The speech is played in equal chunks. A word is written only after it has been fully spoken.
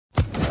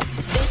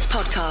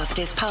podcast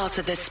is part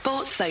of the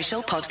Sports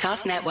Social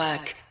Podcast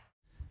Network.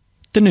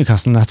 The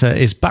Newcastle Natter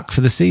is back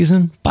for the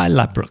season by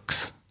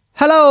Ladbrokes.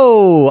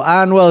 Hello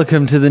and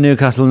welcome to the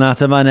Newcastle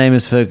Natter. My name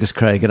is Fergus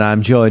Craig and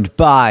I'm joined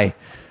by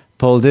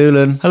Paul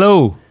Doolan.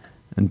 Hello.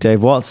 And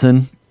Dave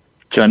Watson.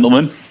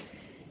 Gentlemen.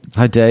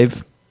 Hi,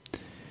 Dave.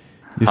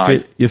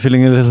 Hi. You're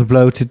feeling a little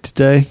bloated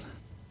today?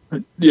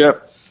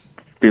 Yep.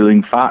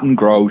 Feeling fat and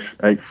gross.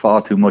 Ate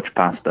far too much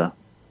pasta.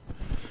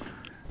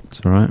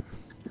 It's all right.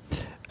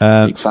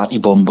 Big fatty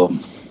bum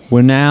bum.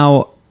 We're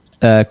now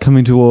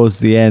coming towards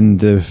the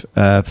end of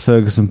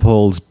Fergus and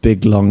Paul's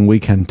big long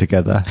weekend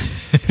together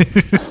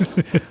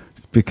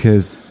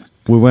because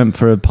we went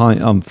for a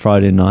pint on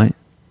Friday night.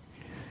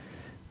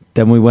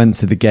 Then we went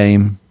to the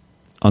game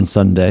on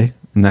Sunday,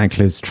 and that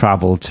includes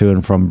travel to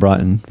and from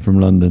Brighton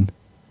from London.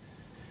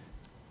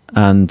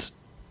 And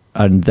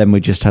then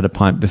we just had a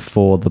pint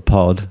before the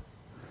pod.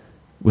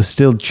 We've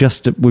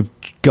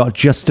got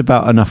just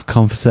about enough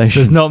conversation.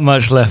 There's not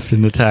much left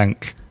in the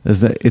tank.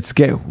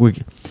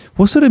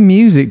 What sort of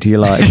music do you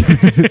like?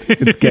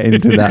 It's getting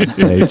to that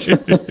stage.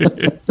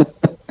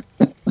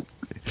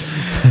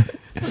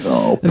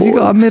 Have you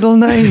got a middle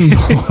name?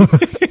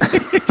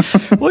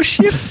 What's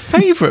your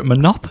favourite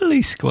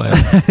Monopoly square?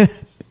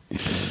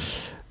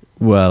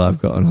 Well,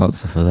 I've got an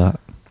answer for that.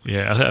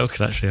 Yeah, I think I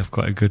could actually have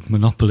quite a good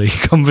Monopoly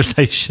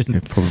conversation.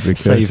 It probably could.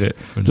 Save it.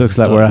 Looks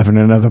like we're having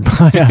another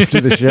pie after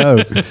the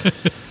show.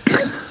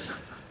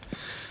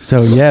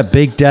 So, yeah,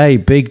 big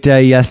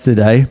day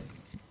yesterday.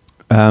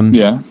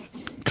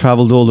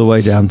 Travelled all the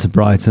way down to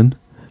Brighton.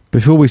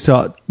 Before we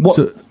start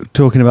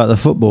talking about the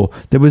football,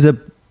 there was a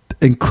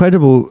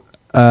incredible...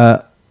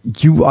 I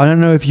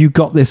don't know if you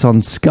got this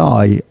on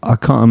Sky. I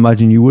can't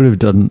imagine you would have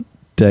done,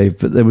 Dave,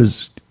 but there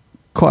was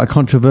quite a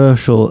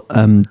controversial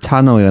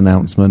tannoy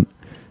announcement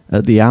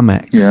at the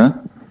Amex. Yeah.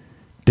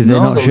 Did they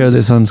not show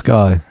this on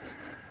Sky?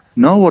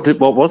 No, what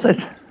was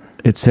it?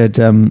 It said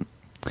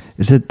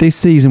this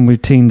season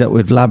we've teamed up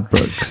with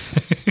Ladbrokes.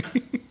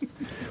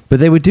 But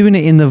they were doing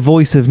it in the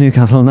voice of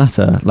Newcastle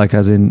Natter, like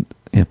as in,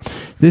 yeah.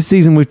 This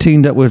season we've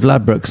teamed up with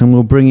Ladbrokes and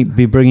we'll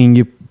be bringing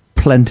you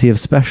plenty of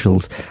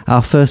specials.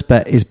 Our first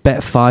bet is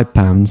bet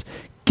 £5,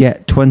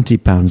 get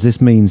 £20. This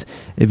means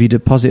if you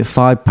deposit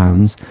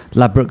 £5,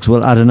 Ladbrokes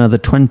will add another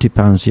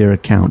 £20 to your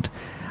account.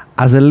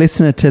 As a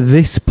listener to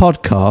this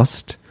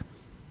podcast,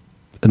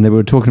 and they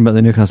were talking about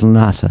the Newcastle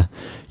Natter,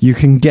 you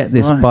can get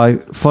this by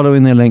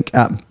following the link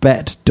at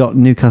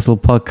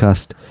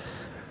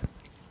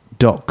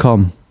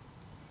bet.newcastlepodcast.com.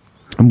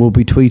 And we'll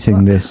be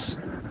tweeting this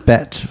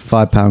bet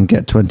 £5,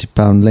 get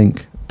 £20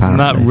 link.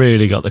 Apparently. And that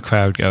really got the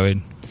crowd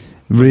going.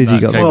 Really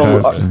got the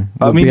crowd going.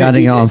 We'll be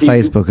adding it on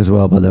Facebook as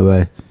well, by the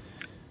way.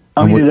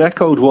 It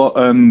echoed what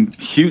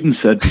Houghton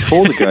said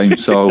before the game,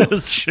 so...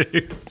 That's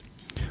true.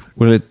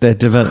 Well, they're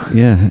developing...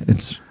 Yeah,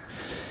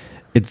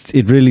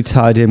 it really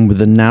tied in with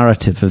the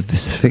narrative of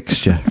this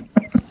fixture.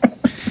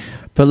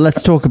 But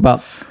let's talk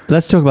about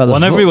the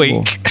one every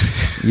football. week.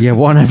 Yeah,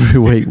 one every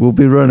week. We'll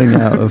be running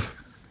out of...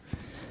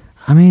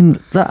 I mean,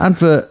 that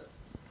advert,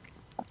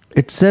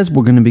 it says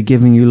we're going to be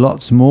giving you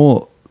lots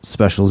more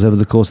specials over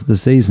the course of the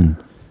season.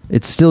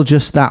 It's still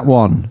just that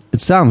one. It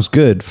sounds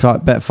good.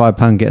 Bet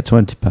 £5, get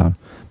 £20.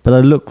 But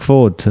I look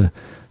forward to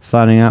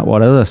finding out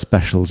what other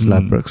specials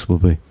Ladbrokes will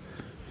be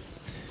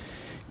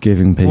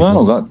giving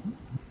people. Well,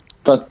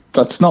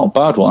 that's not a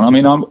bad one. I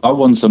mean, I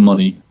won some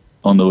money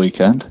on the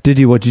weekend. Did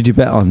you? What did you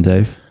bet on,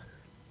 Dave?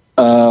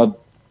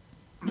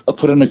 I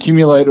put an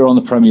accumulator on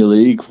the Premier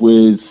League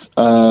with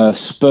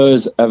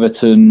Spurs,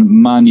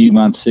 Everton, Man U,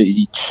 Man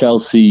City,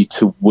 Chelsea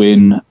to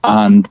win,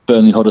 and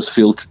Burnley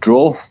Huddersfield to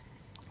draw.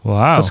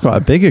 Wow. That's quite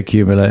a big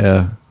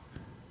accumulator.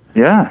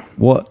 Yeah.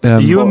 What? Are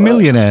you a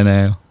millionaire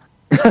now?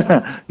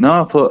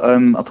 No, I put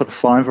a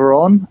fiver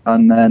on,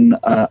 and then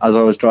as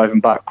I was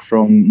driving back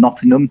from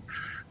Nottingham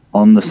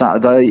on the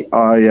Saturday,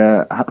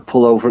 I had to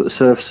pull over at the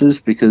surfaces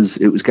because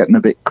it was getting a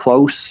bit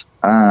close.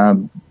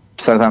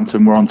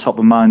 Southampton were on top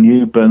of Man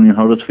U. Burnley and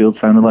Huddersfield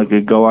sounded like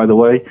it'd go either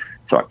way,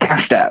 so I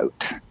cashed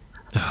out.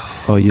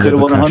 Oh, you could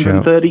have won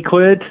 130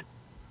 quid.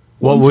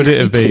 What would it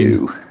have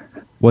been?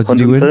 What did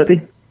you win?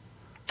 130.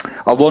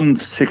 I won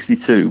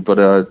 62, but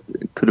it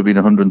could have been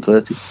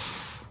 130.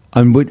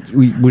 And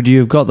would you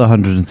have got the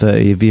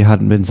 130 if you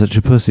hadn't been such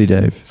a pussy,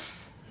 Dave?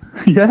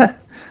 Yeah,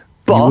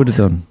 but you would have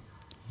done.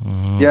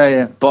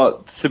 Yeah.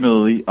 But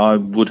similarly, I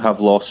would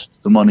have lost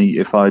the money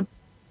if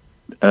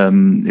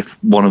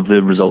one of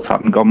the results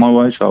hadn't gone my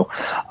way. So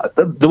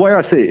the way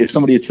I see it, if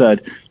somebody had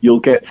said, you'll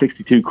get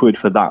 62 quid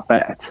for that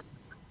bet,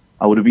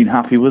 I would have been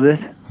happy with it.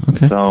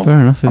 Okay, so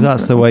fair enough. If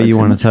that's the way you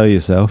want to tell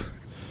yourself.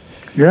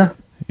 Yeah.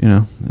 You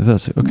know, if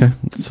that's okay,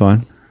 that's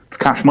fine. It's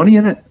cash money,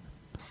 isn't it?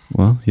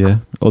 Well, yeah.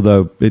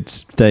 Although it's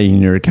staying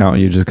in your account,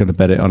 you're just going to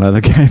bet it on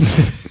other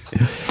games.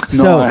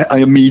 No, I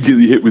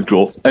immediately hit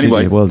withdraw.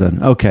 Anyway. Well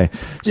done. Okay.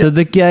 So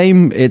the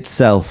game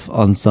itself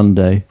on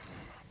Sunday,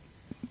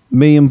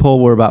 me and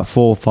Paul were about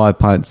 4 or 5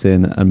 pints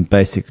in and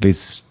basically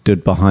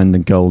stood behind the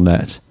goal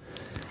net.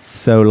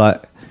 So,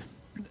 like,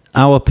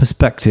 our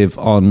perspective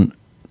on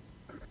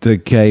the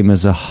game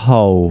as a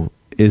whole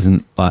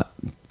isn't, like,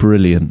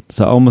 brilliant.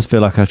 So I almost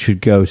feel like I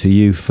should go to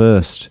you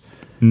first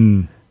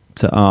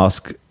to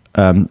ask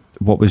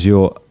what was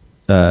your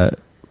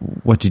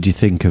what did you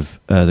think of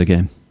the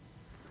game?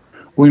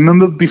 We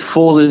remember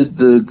before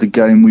the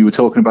game we were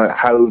talking about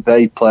how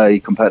they play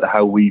compared to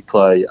how we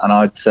play, and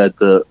I'd said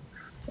that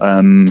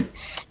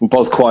we're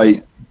both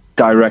quite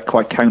direct,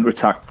 quite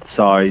counter-attack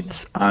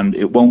sides, and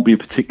it won't be a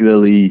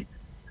particularly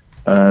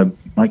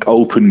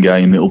open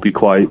game. It'll be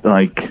quite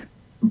like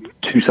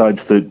two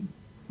sides that,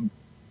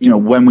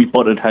 when we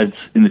butted heads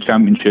in the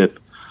Championship,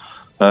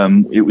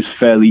 it was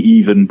fairly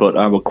even, but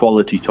our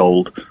quality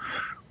told.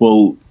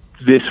 Well,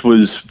 this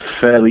was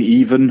fairly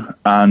even,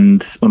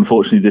 and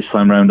unfortunately this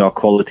time round our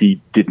quality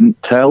didn't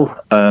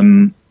tell.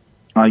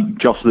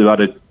 Joselu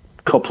had a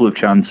couple of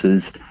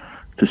chances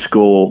to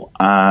score.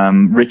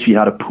 Richie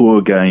had a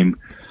poor game.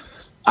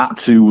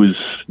 Atsu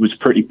was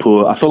pretty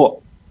poor. I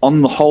thought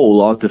on the whole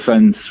our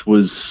defence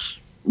was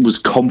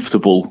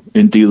comfortable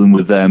in dealing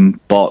with them,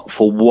 but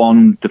for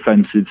one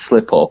defensive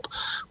slip-up,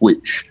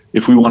 which,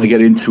 if we want to get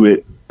into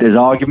it, there's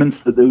arguments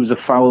that there was a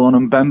foul on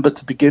Mbemba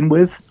to begin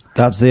with.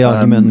 That's the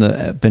argument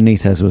that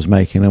Benitez was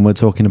making, and we're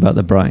talking about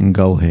the Brighton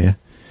goal here.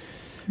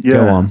 Yeah,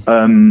 go on.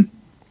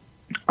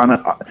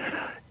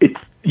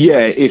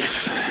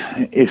 If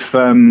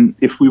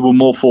we were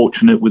more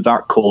fortunate with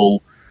that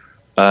call,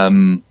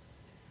 the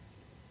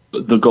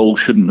goal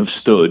shouldn't have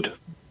stood.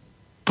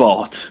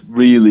 But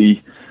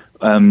really,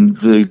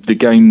 the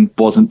game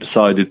wasn't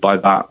decided by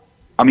that.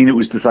 I mean, it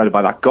was decided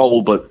by that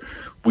goal, but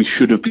we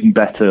should have been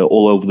better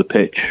all over the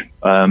pitch.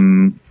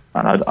 And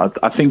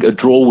I think a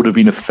draw would have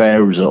been a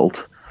fair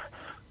result.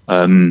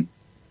 But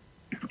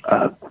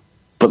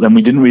then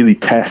we didn't really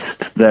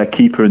test their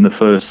keeper in the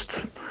first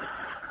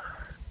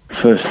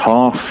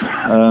half.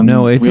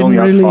 No, it didn't really. We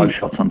only really had 5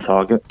 shots on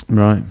target.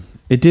 Right.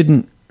 It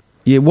didn't.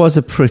 It was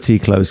a pretty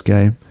close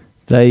game.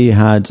 They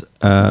had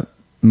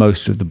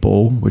most of the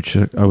ball, which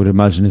I would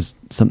imagine is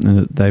something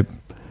that they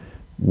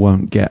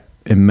won't get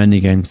in many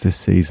games this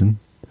season.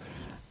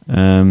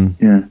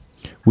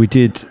 We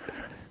did.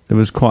 There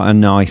was quite a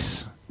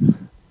nice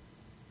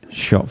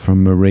shot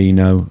from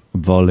Marino,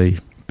 volley,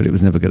 but it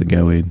was never going to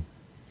go in.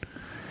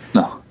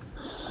 No.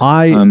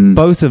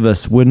 Both of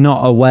us were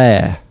not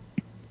aware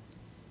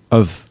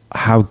of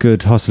how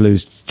good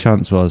Joselu's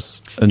chance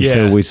was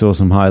until we saw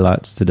some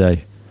highlights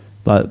today,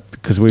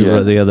 because we were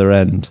at the other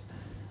end,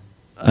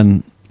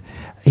 and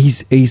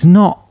he's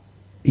not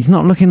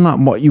looking like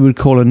what you would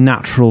call a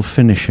natural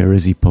finisher,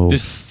 is he, Paul?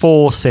 There's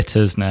 4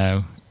 sitters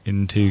now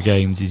in 2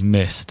 games he's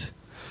missed.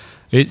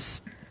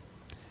 It's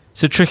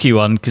a tricky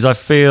one because I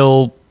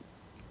feel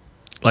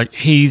like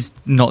he's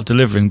not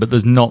delivering, but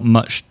there's not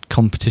much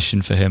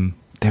competition for him.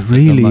 There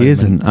really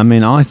isn't. I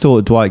mean, I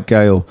thought Dwight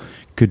Gale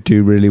could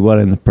do really well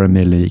in the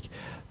Premier League,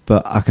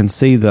 but I can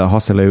see that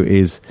Joselu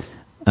is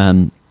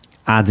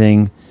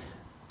adding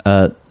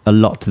a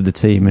lot to the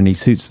team, and he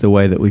suits the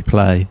way that we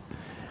play.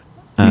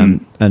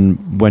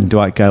 And when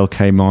Dwight Gale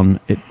came on,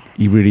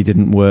 he really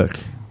didn't work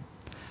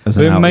as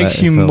an outlet. It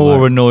makes you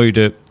more annoyed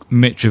at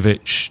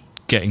Mitrovic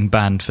getting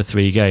banned for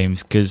 3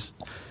 games because,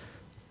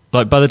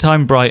 by the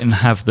time Brighton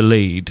have the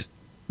lead,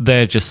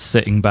 they're just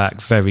sitting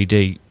back very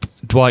deep.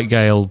 Dwight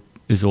Gale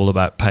is all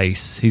about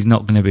pace. He's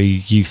not going to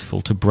be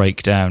useful to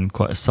break down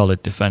quite a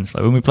solid defence.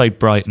 Like when we played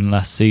Brighton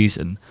last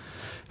season,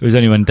 it was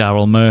only when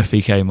Daryl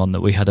Murphy came on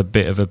that we had a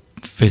bit of a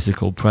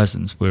physical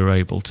presence. We were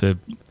able to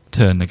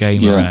turn the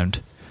game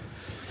around.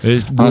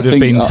 It would have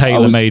been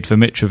tailor-made for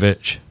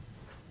Mitrovic.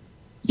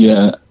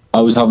 Yeah,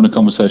 I was having a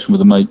conversation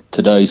with a mate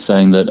today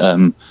saying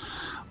that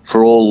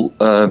for all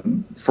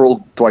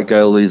Dwight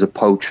Gale is a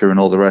poacher and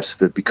all the rest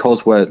of it,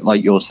 because we're,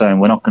 like you're saying,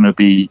 we're not going to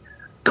be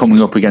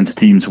coming up against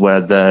teams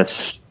where they're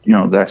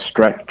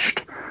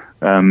stretched.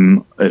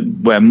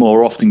 We're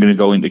more often going to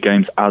go into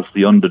games as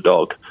the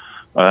underdog.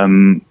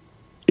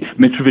 If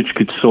Mitrovic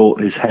could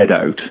sort his head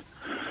out,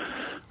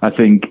 I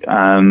think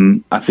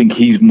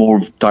he's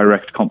more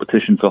direct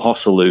competition for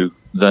Joselu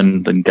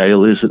than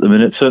Gale is at the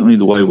minute. Certainly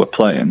the way we're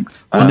playing.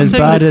 And as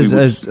bad as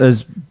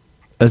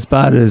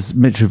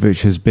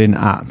Mitrovic has been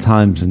at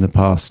times in the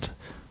past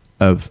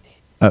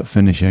at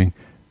finishing,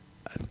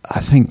 I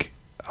think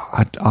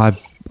I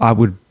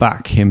would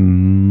back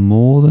him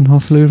more than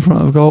Joselu in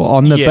front of goal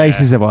on the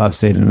basis of what I've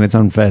seen. And it's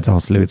unfair to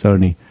Joselu. It's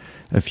only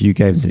a few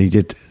games, and he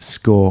did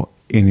score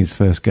in his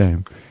first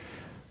game,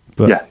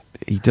 but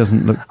he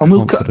doesn't look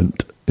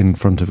confident in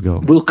front of goal.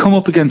 We'll come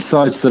up against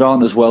sides that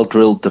aren't as well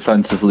drilled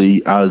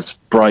defensively as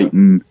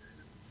Brighton,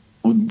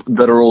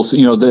 that are also,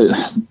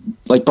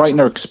 like Brighton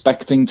are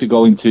expecting to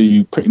go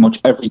into pretty much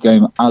every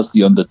game as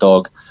the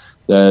underdog.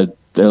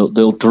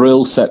 They'll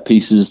drill set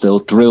pieces, they'll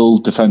drill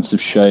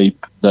defensive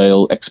shape,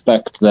 they'll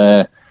expect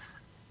their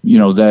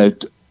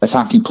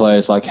attacking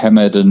players like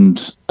Hamed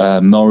and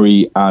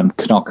Murray and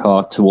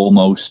Knockaert to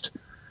almost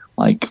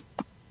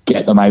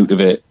get them out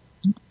of it,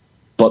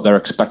 but they're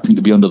expecting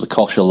to be under the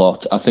cosh a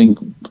lot. I think,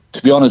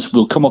 to be honest,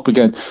 we'll come up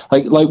again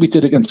like we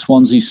did against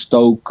Swansea,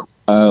 Stoke,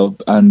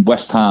 and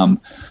West Ham.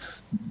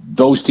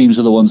 Those teams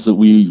are the ones that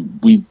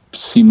we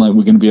seem like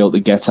we're going to be able to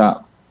get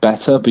at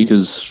better,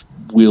 because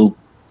we'll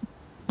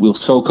we'll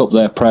soak up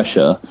their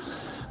pressure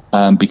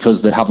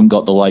because they haven't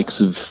got the likes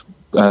of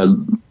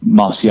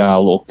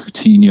Martial or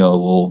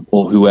Coutinho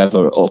or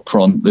whoever up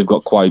front. They've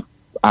got quite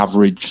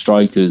average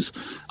strikers,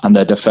 and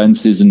their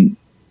defence isn't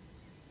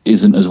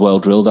as well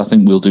drilled. I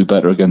think we'll do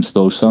better against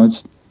those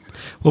sides.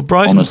 Well,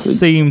 Brighton honestly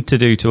seem to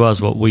do to us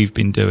what we've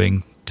been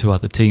doing to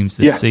other teams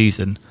this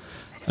season,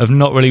 of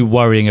not really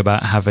worrying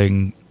about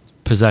having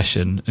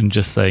possession and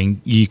just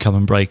saying, you come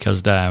and break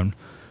us down,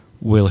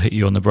 we'll hit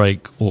you on the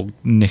break or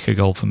nick a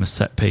goal from a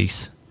set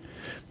piece.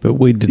 But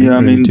we didn't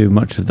really do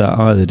much of that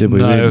either, did we?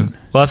 No.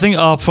 Well, I think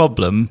our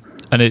problem,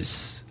 and I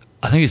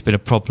think it's been a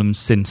problem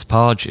since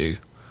Pardew,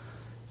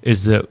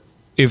 is that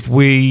if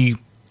we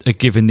are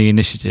given the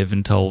initiative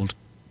and told,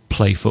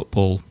 play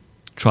football,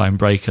 try and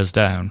break us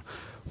down,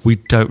 we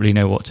don't really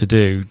know what to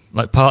do.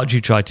 Like,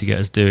 Pardew tried to get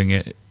us doing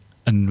it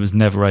and was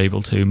never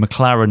able to.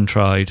 McLaren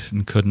tried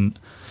and couldn't.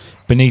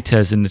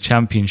 Benitez in the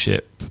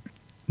Championship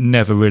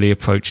never really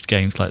approached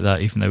games like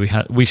that, even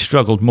though we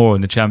struggled more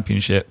in the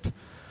Championship,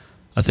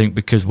 I think,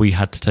 because we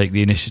had to take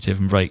the initiative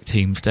and break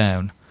teams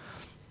down.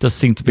 Does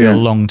seem to be a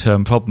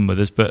long-term problem with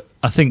us, but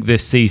I think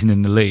this season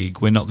in the league,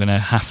 we're not going to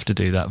have to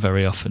do that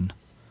very often.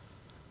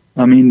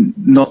 I mean,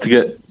 not to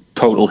get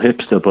total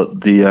hipster,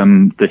 but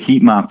the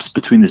heat maps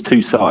between the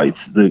two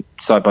sides, the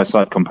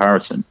side-by-side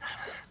comparison,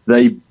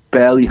 they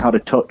barely had a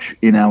touch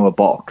in our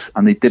box,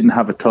 and they didn't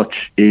have a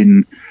touch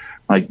in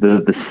like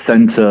the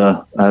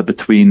centre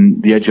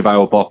between the edge of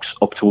our box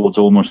up towards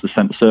almost the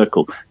centre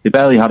circle. They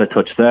barely had a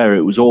touch there.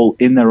 It was all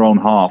in their own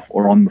half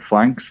or on the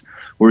flanks,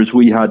 whereas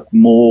we had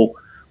more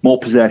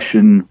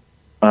possession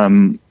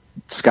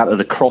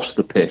scattered across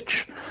the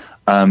pitch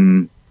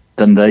than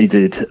they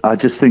did. I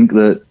just think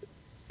that,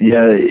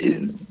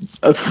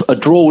 a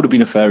draw would have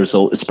been a fair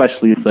result,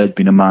 especially if they'd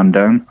been a man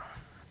down,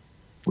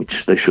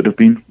 which they should have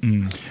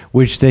been.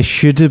 Which they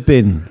should have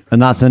been.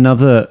 And that's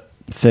another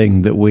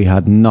thing that we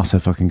had not a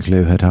fucking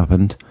clue had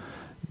happened.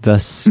 The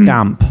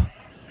stamp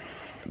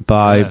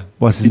by,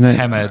 what's his name?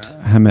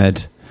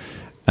 Hamed.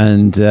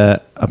 And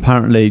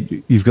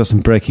apparently you've got some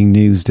breaking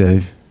news,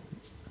 Dave.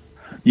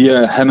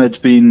 Yeah, Hemed's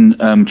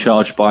been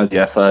charged by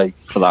the FA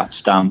for that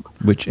stamp.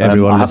 Which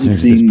everyone listening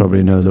to this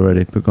probably knows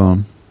already, but go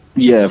on.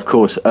 Yeah, of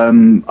course. I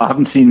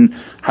haven't seen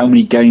how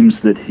many of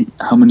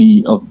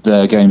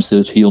their games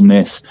that he'll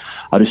miss.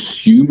 I'd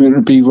assume it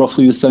would be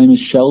roughly the same as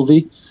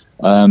Shelby,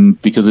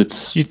 because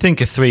it's... You'd think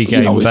a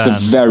 3-game ban.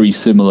 It's a very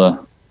similar...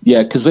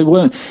 Yeah, because they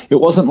weren't... It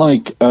wasn't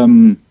like...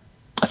 a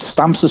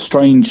stamp's a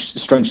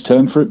strange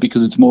term for it,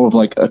 because it's more of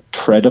like a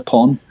tread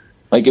upon.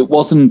 Like, it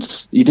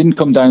wasn't... He didn't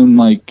come down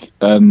like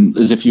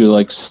as if you were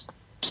like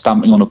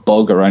stamping on a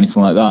bug or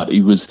anything like that.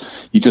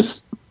 He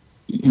just...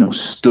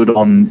 stood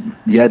on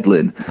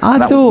Yedlin.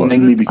 I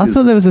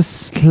thought there was a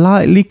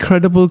slightly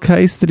credible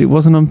case that it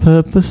wasn't on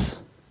purpose.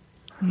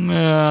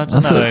 I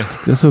don't know.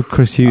 That's what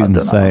Chris Hughton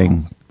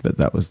saying, but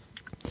that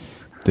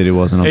it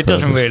wasn't on purpose. It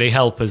doesn't really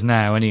help us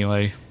now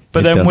anyway.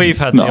 But then we've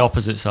had the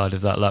opposite side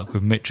of that luck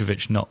with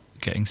Mitrovic not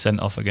getting sent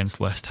off against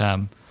West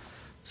Ham,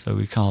 so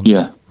we can't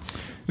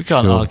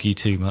argue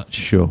too much.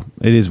 Sure,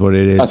 it is what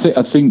it is.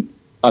 I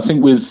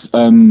think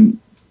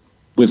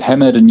with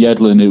Hamed and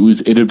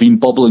Yedlin, it had been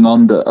bubbling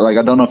under. Like,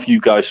 I don't know if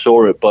you guys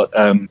saw it, but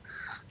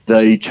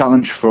they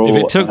challenged for... If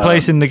it took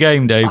place in the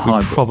game, Dave, we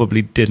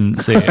probably didn't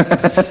see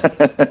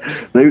it.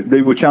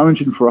 They were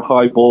challenging for a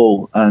high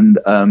ball, and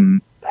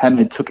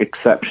Hamed took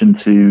exception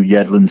to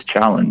Yedlin's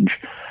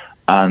challenge,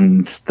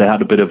 and they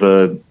had a bit of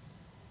a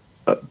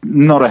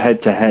not a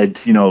head-to-head,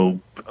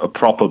 a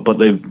proper, but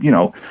they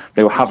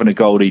were having a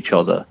go at each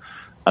other,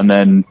 and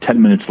then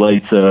 10 minutes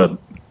later,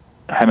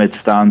 Hamed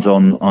stands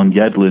on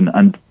Yedlin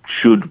and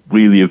should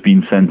really have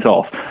been sent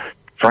off.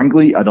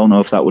 Frankly, I don't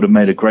know if that would have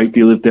made a great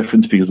deal of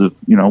difference because of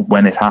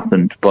when it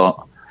happened, but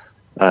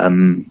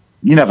you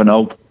never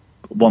know.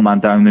 One man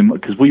down,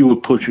 because we were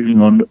putting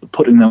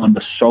them under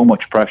so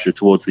much pressure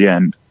towards the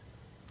end,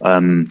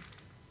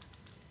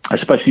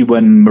 especially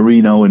when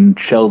Marino and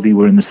Shelby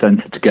were in the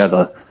centre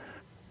together.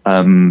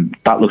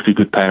 That looked a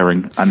good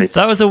pairing, and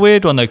that was a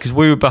weird one though, because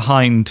we were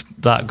behind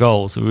that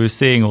goal, so we were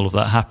seeing all of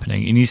that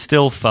happening, and you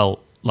still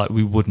felt like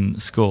we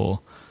wouldn't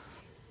score.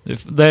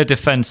 If their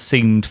defence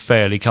seemed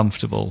fairly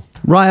comfortable.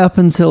 Right up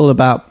until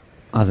about,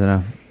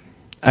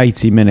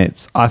 80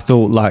 minutes, I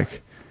thought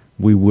like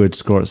we would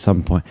score at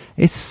some point.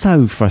 It's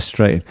so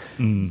frustrating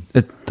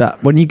that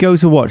when you go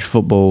to watch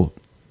football,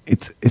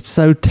 it's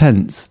so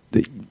tense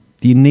that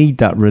you need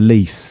that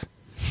release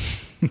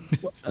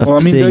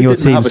of seeing your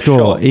team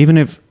score. Even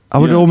if I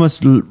would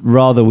almost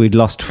rather we'd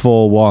lost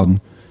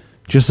 4-1,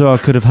 just so I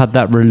could have had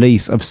that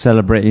release of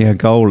celebrating a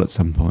goal at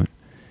some point.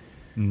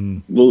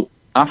 Well,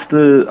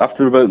 after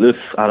about the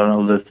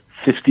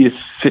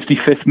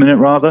 55th minute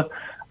rather,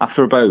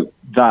 after about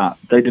that,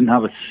 they didn't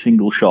have a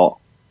single shot.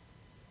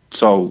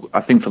 So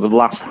I think for the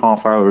last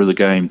half hour of the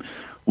game,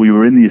 we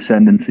were in the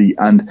ascendancy,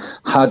 and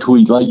had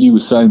we, like you were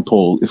saying,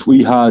 Paul, if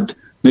we had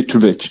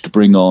Mitrovic to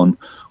bring on,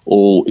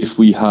 or if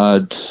we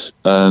had,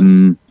 I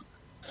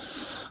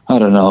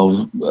don't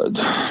know.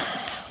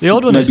 The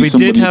odd one is we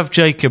did have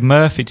Jacob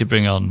Murphy to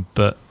bring on,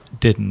 but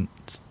didn't.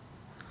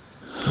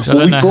 Which I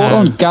don't know brought how...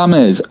 on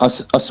Gamez.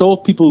 I saw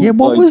people. Yeah,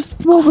 what was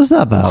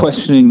that about?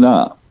 Questioning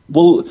that.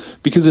 Well,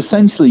 because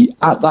essentially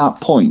at that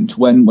point,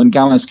 when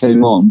Gamez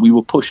came on, we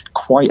were pushed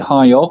quite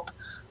high up,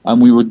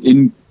 and we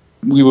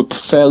were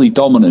fairly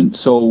dominant.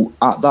 So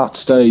at that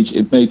stage,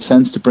 it made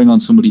sense to bring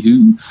on somebody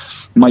who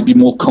might be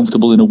more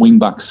comfortable in a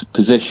wing-back's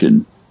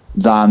position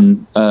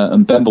than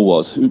Mbemba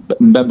was.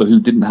 Mbemba, who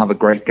didn't have a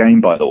great game,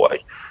 by the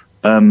way.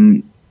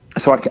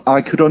 So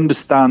I could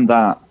understand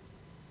that,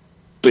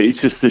 but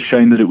it's just a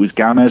shame that it was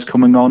Gamez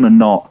coming on and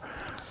not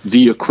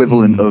the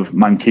equivalent of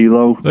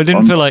Manquillo. I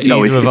didn't feel like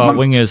either of our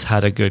wingers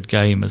had a good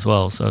game as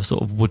well, so I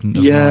sort of wouldn't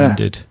have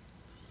minded.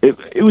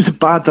 It was a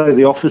bad day at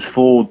the office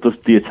for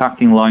the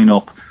attacking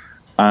lineup,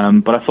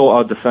 but I thought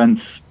our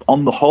defence,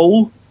 on the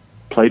whole,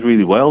 played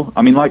really well.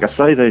 I mean, like I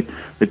say,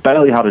 they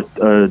barely had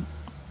a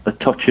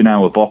touch in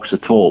our box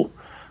at all,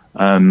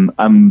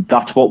 and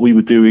that's what we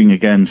were doing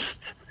against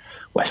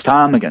West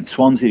Ham, against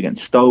Swansea,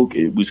 against Stoke.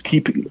 It was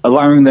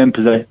allowing them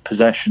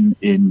possession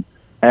in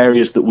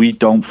areas that we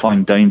don't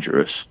find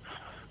dangerous.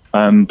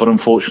 But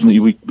unfortunately,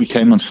 we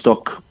came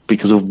unstuck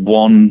because of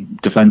one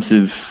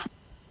defensive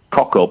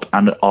cock-up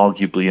and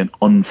arguably an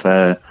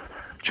unfair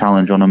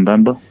challenge on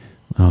Mbemba.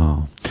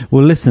 Oh.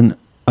 Well, listen,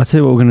 I'll tell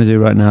you what we're going to do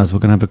right now is we're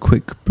going to have a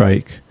quick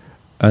break.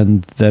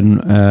 And then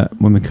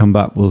when we come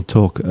back, we'll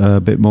talk a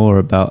bit more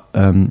about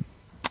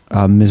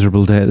our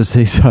miserable day at the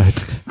seaside.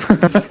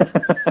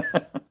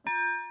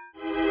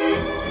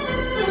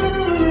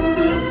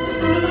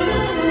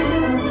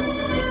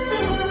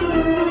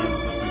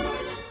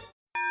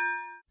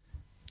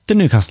 The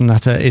Newcastle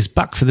Natter is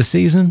back for the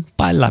season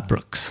by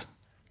Ladbrokes.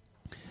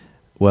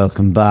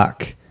 Welcome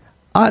back.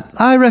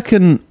 I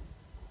reckon,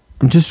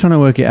 I'm just trying to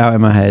work it out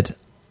in my head.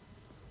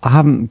 I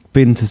haven't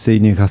been to see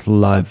Newcastle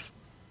live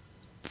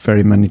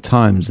very many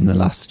times in the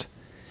last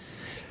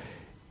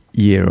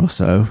year or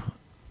so.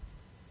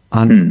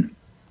 And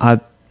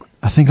I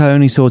think I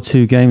only saw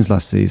 2 games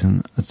last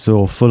season. I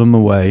saw Fulham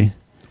away.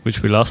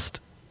 Which we lost.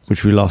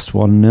 Which we lost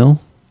 1-0.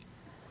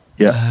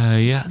 Yeah.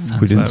 Yeah,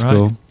 sounds we didn't about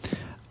score. Right.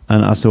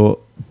 And I saw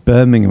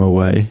Birmingham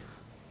away.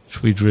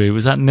 Which we drew.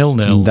 Was that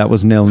 0-0? That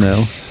was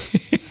 0-0.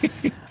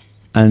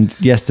 And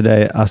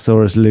yesterday I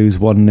saw us lose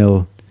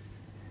 1-0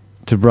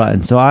 to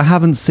Brighton. So I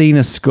haven't seen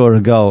us score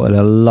a goal in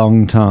a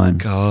long time.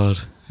 God.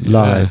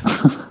 Live.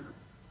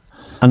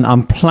 And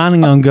I'm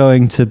planning on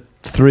going to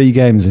 3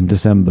 games in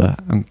December.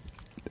 And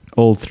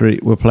all 3,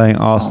 we're playing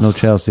Arsenal,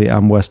 Chelsea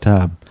and West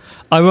Ham.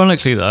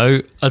 Ironically,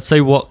 though, I'd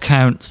say what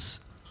counts,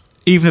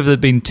 even if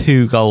there'd been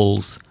 2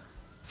 goals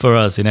for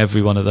us in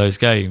every one of those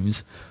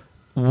games,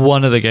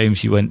 one of the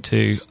games you went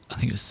to, I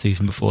think it was the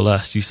season before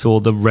last, you saw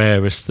the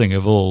rarest thing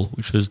of all,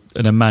 which was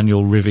an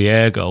Emmanuel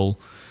Riviere goal.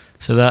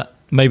 So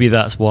maybe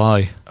that's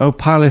why. Oh,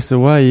 Palace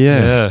away,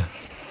 yeah.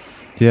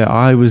 Yeah,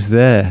 I was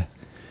there.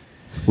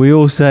 We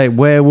all say,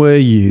 where were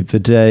you the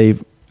day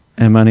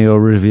Emmanuel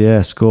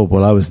Riviere scored?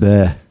 Well, I was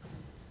there.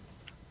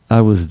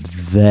 I was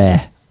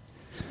there.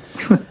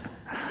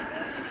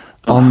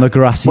 On the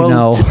grassy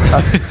knoll.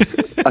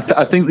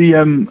 I think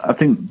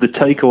the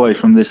takeaway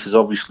from this is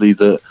obviously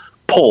that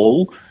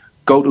Paul,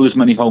 go to as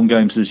many home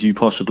games as you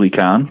possibly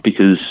can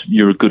because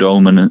you're a good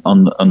omen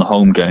on the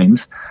home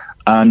games,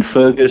 and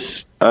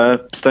Fergus,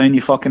 stay in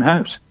your fucking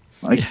house.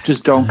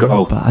 Just don't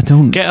go. But I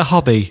don't get a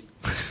hobby.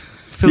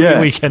 Fill your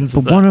weekends.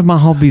 But one of my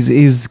hobbies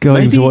is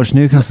going to watch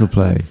Newcastle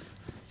play.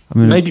 I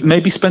mean,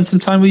 maybe spend some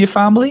time with your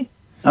family.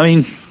 I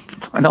mean,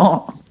 why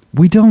not?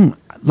 We don't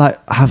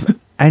have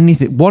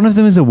anything. One of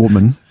them is a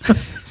woman,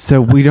 so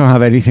we don't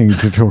have anything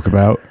to talk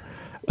about,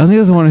 and the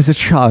other one is a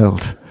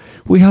child.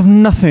 We have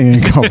nothing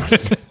in common.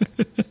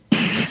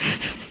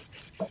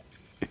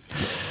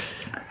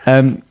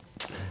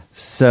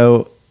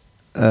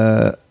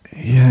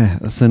 Yeah,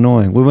 that's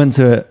annoying. We went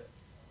to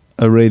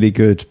a really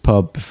good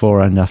pub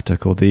before and after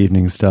called the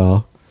Evening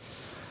Star.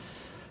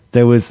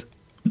 There was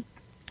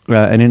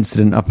an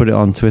incident, I put it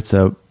on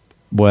Twitter,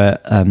 where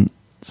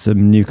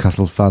some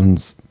Newcastle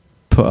fans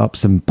put up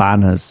some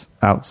banners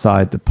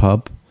outside the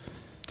pub.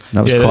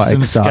 That was quite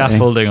exciting. Some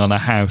scaffolding on a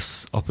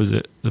house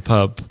opposite the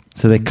pub.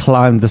 So they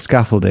climbed the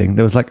scaffolding.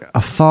 There was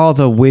a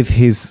father with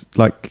his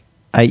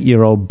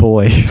 8-year-old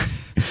boy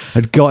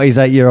had got his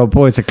 8-year-old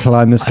boy to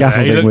climb the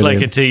scaffolding. He looked like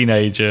him. a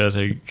teenager, I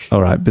think.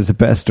 All right, but it's a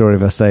better story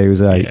if I say he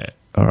was 8. Yeah.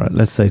 All right,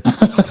 let's say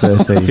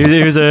 13.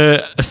 He was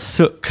a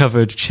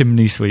soot-covered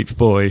chimney sweep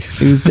boy.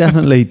 He was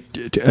definitely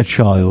a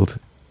child.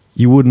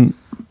 You wouldn't,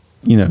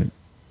 you'd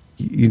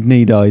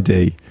need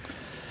ID.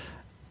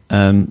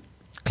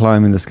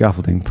 Climbing the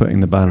scaffolding, putting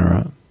the banner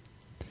up.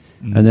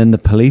 And then the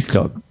police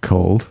got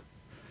called.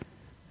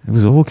 It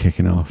was all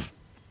kicking off.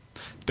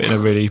 But in a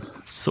really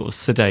sort of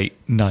sedate,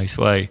 nice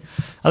way.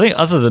 I think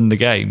other than the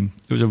game,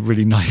 it was a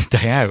really nice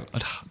day out.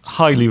 I'd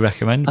highly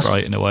recommend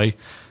Brighton away.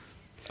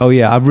 Oh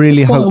yeah, I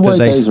really hope that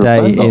they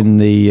stay in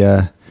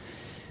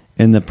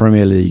the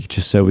Premier League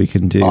just so we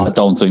can do... I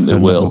don't think they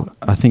will.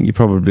 I think you're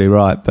probably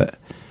right, but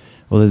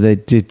although they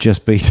did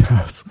just beat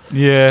us.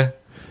 Yeah.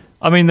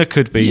 I mean, there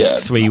could be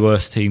 3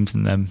 worse teams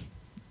than them.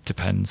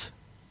 Depends.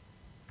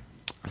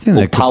 I think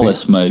Or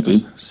Palace,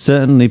 maybe.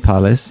 Certainly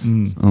Palace.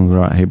 Oh,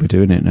 right, here we're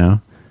doing it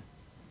now.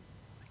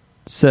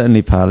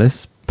 Certainly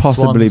Palace.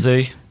 Possibly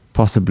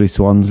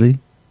Swansea.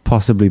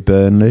 Possibly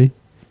Burnley.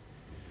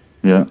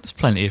 Yeah. There's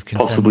plenty of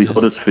contenders. Possibly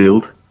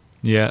Huddersfield.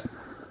 Yeah.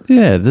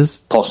 Yeah,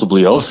 there's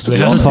Possibly us, to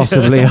be honest.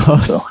 possibly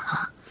us.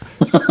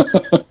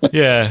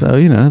 Yeah.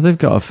 So, they've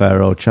got a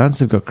fair old chance.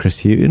 They've got Chris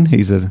Hughton.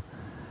 He's a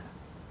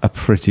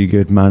pretty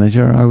good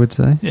manager, I would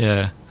say.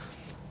 Yeah.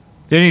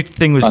 The only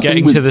thing was I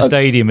getting think to the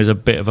stadium is a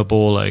bit of a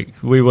ball ache.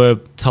 We were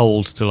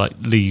told to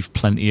leave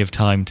plenty of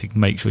time to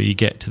make sure you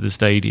get to the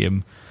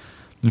stadium.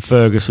 And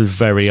Fergus was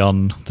very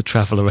on the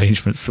travel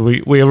arrangements. So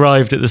we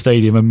arrived at the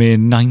stadium a mere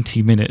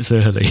 90 minutes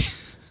early.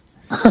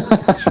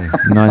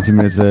 90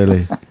 minutes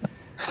early.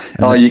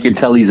 Oh, you can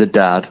tell he's a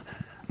dad.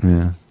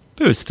 Yeah.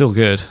 But it was still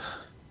good.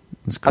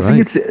 It's great.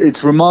 I think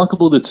it's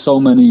remarkable that so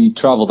many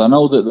travelled. I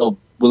know that there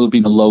will have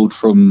been a load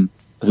from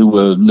who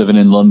were living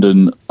in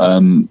London,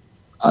 and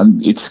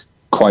it's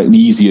quite an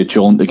easier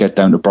jaunt to get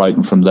down to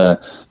Brighton from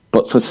there.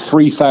 But for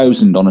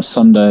 3,000 on a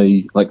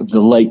Sunday, like the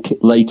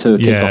later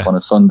kickoff on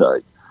a Sunday,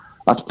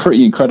 that's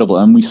pretty incredible.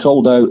 And we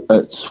sold out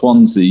at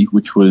Swansea,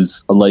 which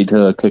was a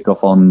later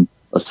kickoff on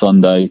a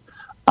Sunday,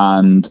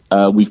 and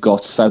we've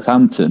got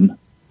Southampton.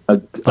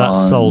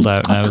 That's sold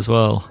out now as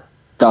well.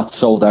 That's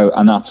sold out,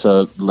 and that's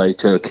a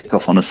later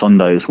kickoff on a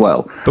Sunday as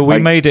well. But we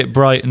made it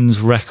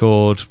Brighton's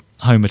record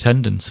home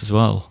attendance as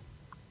well.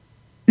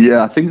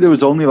 Yeah, I think there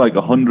was only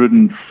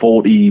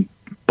 140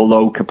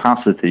 below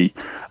capacity,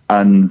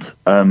 and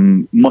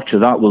much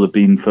of that will have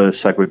been for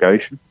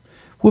segregation.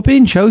 We're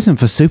being chosen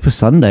for Super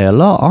Sunday a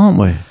lot, aren't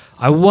we?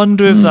 I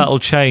wonder if that'll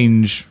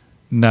change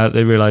now that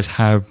they realise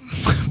how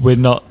we're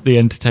not the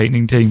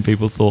entertaining team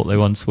people thought they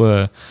once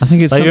were. I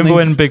think it's remember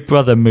when Big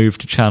Brother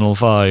moved to Channel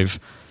 5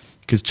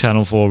 because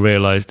Channel 4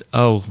 realised,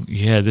 oh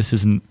yeah, this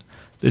isn't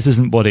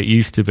what it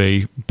used to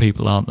be.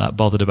 People aren't that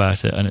bothered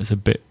about it, and it's a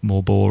bit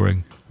more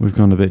boring. We've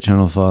gone a bit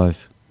Channel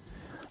 5.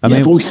 I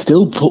mean, but we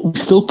still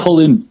pull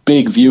in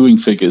big viewing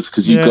figures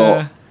because you've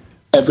got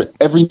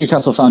every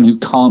Newcastle fan who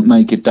can't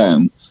make it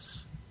down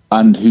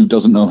and who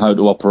doesn't know how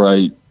to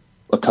operate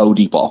a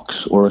Kodi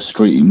box or a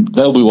stream.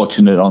 They'll be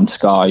watching it on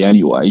Sky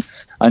anyway.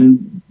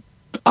 And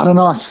I don't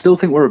know, I still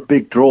think we're a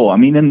big draw. I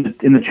mean,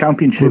 in the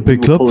Championship... We're a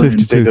big club,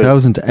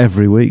 52,000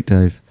 every week,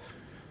 Dave.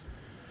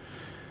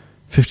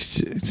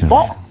 52...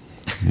 What?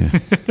 Yeah.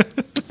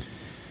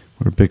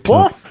 We're a big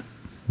club.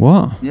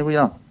 What? Yeah, we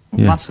are.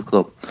 Yeah. Massive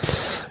club.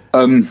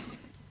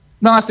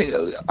 No, I think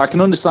I can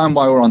understand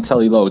why we're on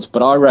telly loads,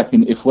 but I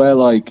reckon if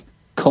we're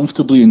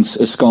comfortably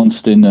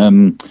ensconced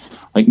in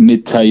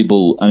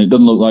mid-table, and it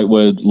doesn't look like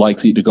we're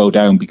likely to go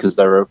down because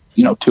there are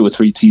 2 or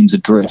 3 teams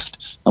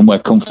adrift, and we're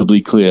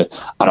comfortably clear,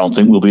 I don't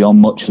think we'll be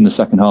on much in the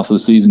second half of the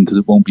season because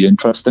it won't be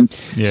interesting.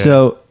 Yeah.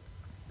 So,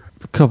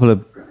 a couple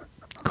of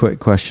quick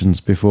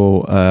questions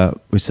before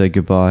we say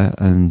goodbye,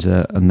 and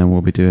then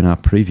we'll be doing our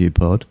preview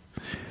pod.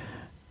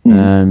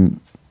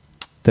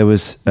 There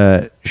was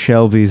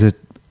Shelvey's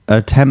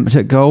attempt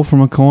at goal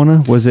from a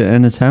corner. Was it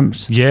an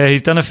attempt? Yeah,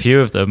 he's done a few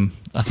of them.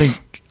 I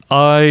think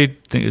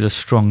there's a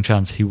strong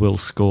chance he will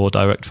score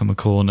direct from a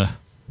corner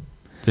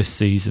this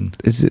season.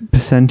 Is it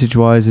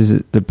percentage-wise? Is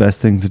it the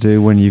best thing to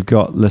do when you've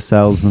got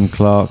Lascelles and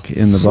Clark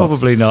in the box?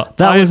 Probably not.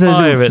 That was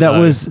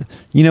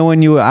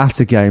when you were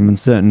at a game and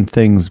certain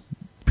things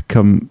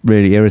become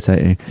really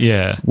irritating.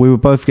 Yeah, we were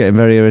both getting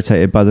very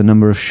irritated by the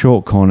number of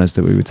short corners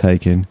that we were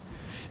taking.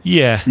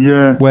 Yeah.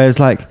 Whereas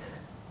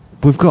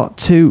we've got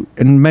 2,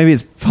 and maybe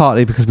it's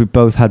partly because we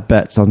both had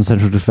bets on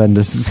central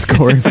defenders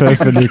scoring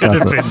first for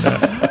Newcastle.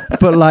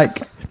 But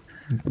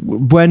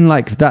when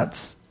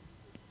that's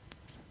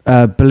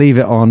believe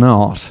it or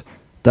not,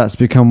 that's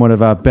become one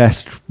of our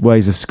best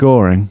ways of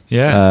scoring.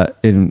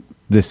 In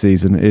this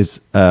season is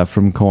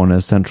from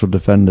corners, central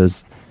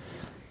defenders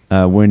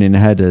winning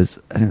headers,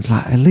 and it's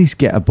at least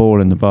get a ball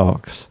in the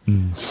box.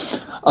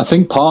 I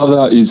think part of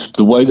that is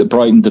the way that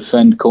Brighton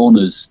defend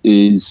corners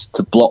is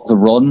to block the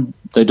run.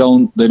 They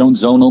don't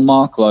zonal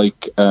mark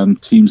like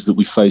teams that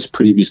we faced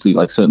previously,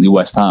 like certainly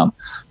West Ham.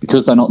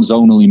 Because they're not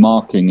zonally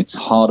marking, it's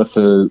harder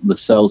for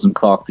Lascelles and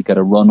Clark to get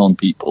a run on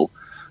people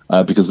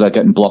because they're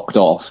getting blocked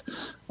off.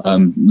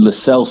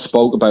 Lascelles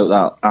spoke about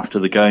that after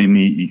the game.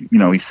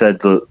 He said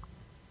that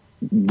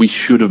we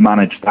should have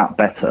managed that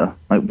better.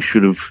 We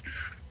should have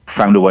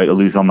found a way to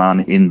lose our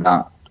man in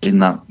that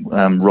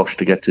rush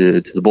to get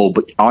to the ball.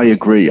 But I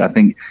agree. I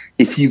think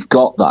if you've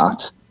got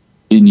that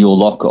in your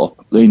locker,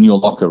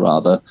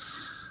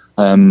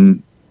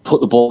 put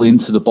the ball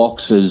into the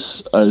box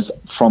as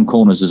from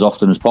corners as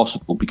often as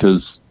possible,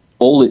 because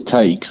all it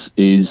takes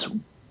is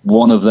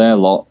one of their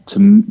lot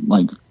to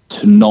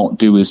not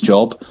do his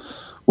job.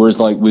 Whereas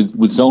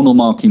with zonal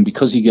marking,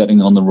 because you're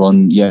getting on the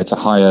run, it's a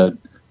higher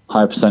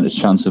percentage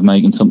chance of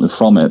making something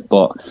from it.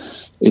 But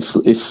if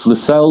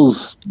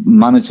Lascelles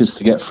manages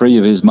to get free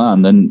of his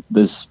man, then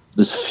there's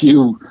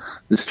few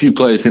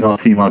players in our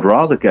team I'd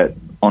rather get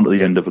onto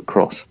the end of a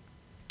cross.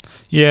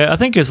 Yeah, I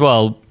think as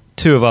well,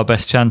 2 of our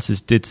best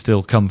chances did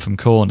still come from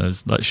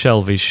corners, like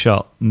Shelvey's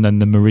shot and then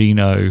the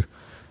Merino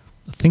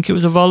I think it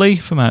was a volley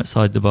from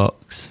outside the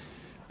box.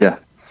 Yeah.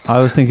 I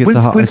always think it's With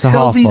a half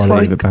Shelby's, volley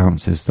like- if it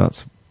bounces.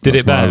 Did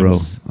it my rule.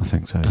 bounce? I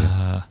think so,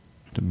 yeah.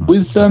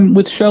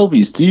 With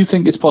Shelby's, do you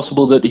think it's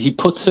possible that he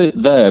puts it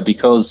there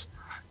because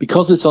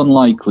it's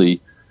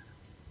unlikely,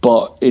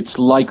 but it's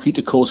likely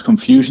to cause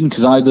confusion?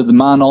 Because either the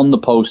man on the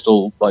post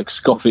will like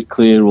scuff it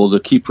clear, or the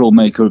keeper will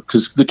make it,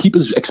 because the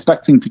keeper's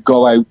expecting to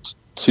go out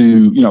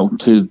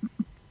to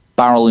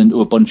barrel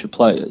into a bunch of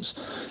players.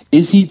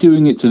 Is he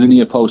doing it to the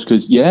near post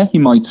because he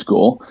might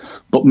score,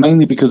 but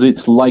mainly because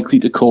it's likely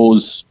to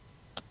cause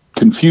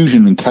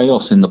confusion and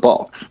chaos in the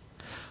box?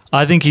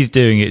 I think he's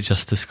doing it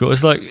just to score.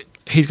 It's like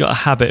he's got a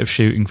habit of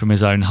shooting from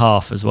his own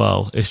half as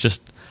well. It's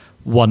just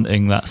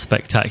wanting that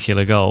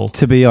spectacular goal.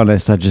 To be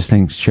honest, I just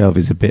think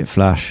Shelby's a bit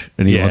flash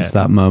and he wants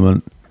that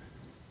moment.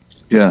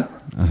 Yeah.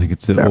 I think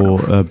it's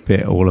a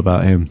bit all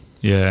about him.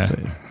 Yeah.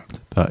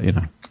 But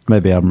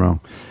maybe I'm wrong.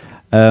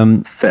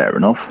 Fair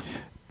enough.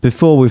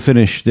 Before we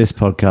finish this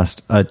podcast,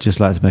 I'd just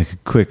like to make a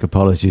quick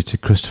apology to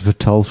Christopher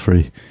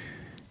Tolfrey,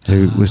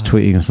 who was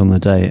tweeting us on the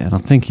day, and I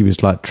think he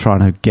was like trying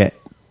to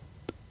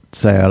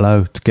say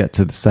hello to get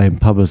to the same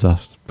pub as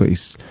us, but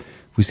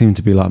we seemed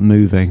to be like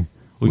moving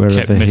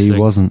wherever he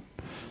wasn't.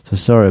 So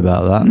sorry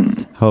about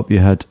that. Hope you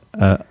had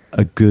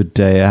a good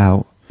day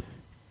out,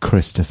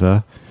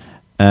 Christopher.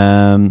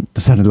 That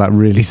sounded like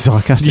really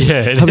sarcastic.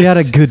 Yeah, hope you had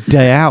a good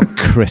day out,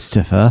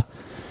 Christopher.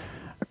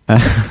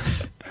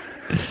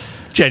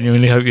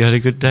 Genuinely hope you had a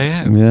good day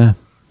out. Yeah.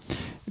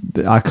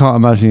 I can't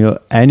imagine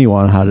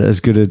anyone had as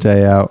good a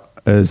day out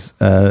as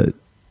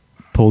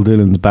Paul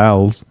Dillon's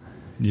bowels.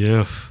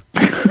 Yeah.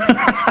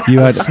 You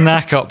had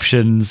snack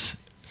options.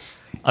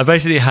 I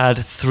basically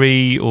had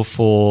 3 or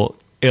 4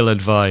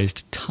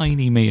 ill-advised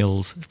tiny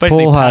meals. It's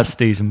basically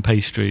pasties and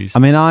pastries. I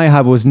mean,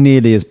 I was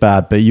nearly as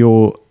bad, but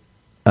your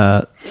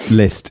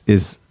list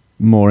is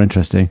more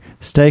interesting.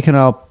 Steak and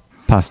ale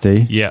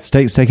pasty. Yeah.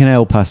 Steak and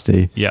ale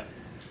pasty. Yeah.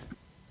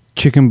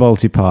 Chicken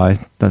balti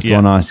pie. That's the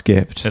one I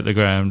skipped. At the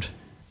ground.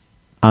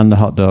 And a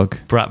hot dog.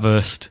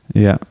 Bratwurst.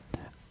 Yeah.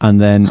 And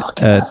then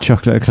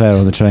chocolate eclair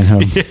on the train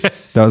home. Yeah.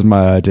 That was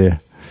my idea.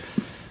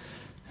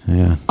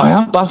 Yeah. I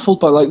am baffled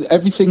by like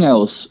everything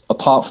else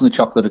apart from the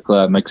chocolate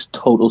eclair makes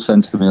total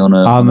sense to me on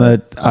a.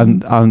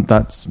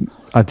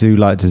 I do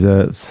like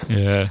desserts.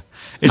 Yeah.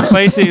 It's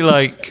basically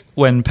like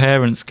when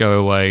parents go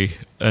away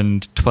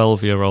and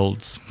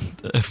 12-year-olds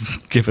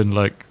have given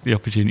like the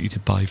opportunity to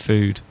buy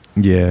food.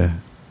 Yeah.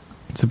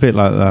 It's a bit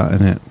like that,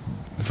 isn't it?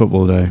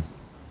 Football day.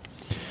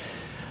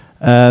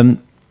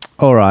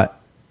 All right.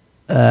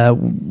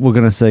 We're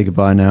going to say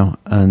goodbye now,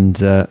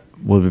 and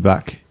we'll be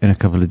back in a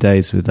couple of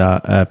days with our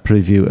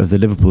preview of the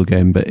Liverpool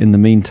game. But in the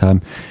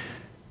meantime,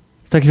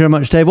 thank you very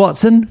much, Dave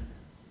Watson.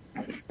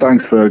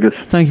 Thanks, Fergus.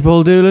 Thank you,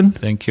 Paul Doolan.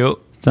 Thank you.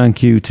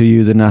 Thank you to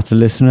you, the Natter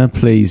listener.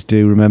 Please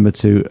do remember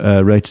to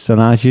rate us on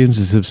iTunes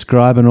and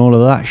subscribe and all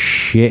of that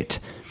shit.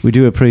 We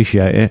do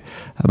appreciate it.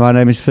 My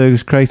name is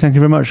Fergus Craig. Thank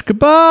you very much.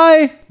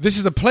 Goodbye. This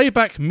is a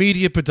Playback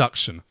Media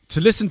production. To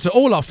listen to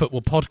all our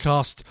football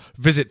podcasts,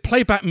 visit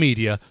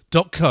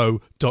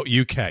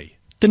playbackmedia.co.uk.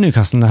 The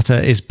Newcastle Natter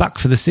is back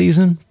for the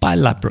season by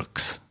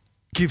Ladbrokes.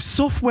 Give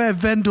software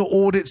vendor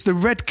audits the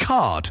red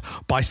card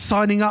by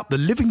signing up the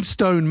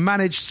Livingstone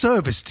Managed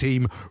Service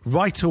Team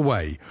right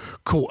away.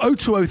 Call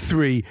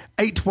 0203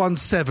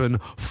 817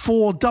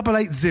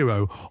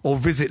 4880 or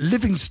visit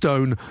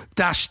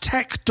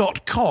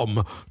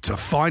livingstone-tech.com to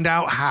find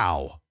out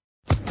how.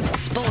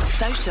 Sports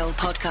Social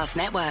Podcast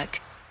Network.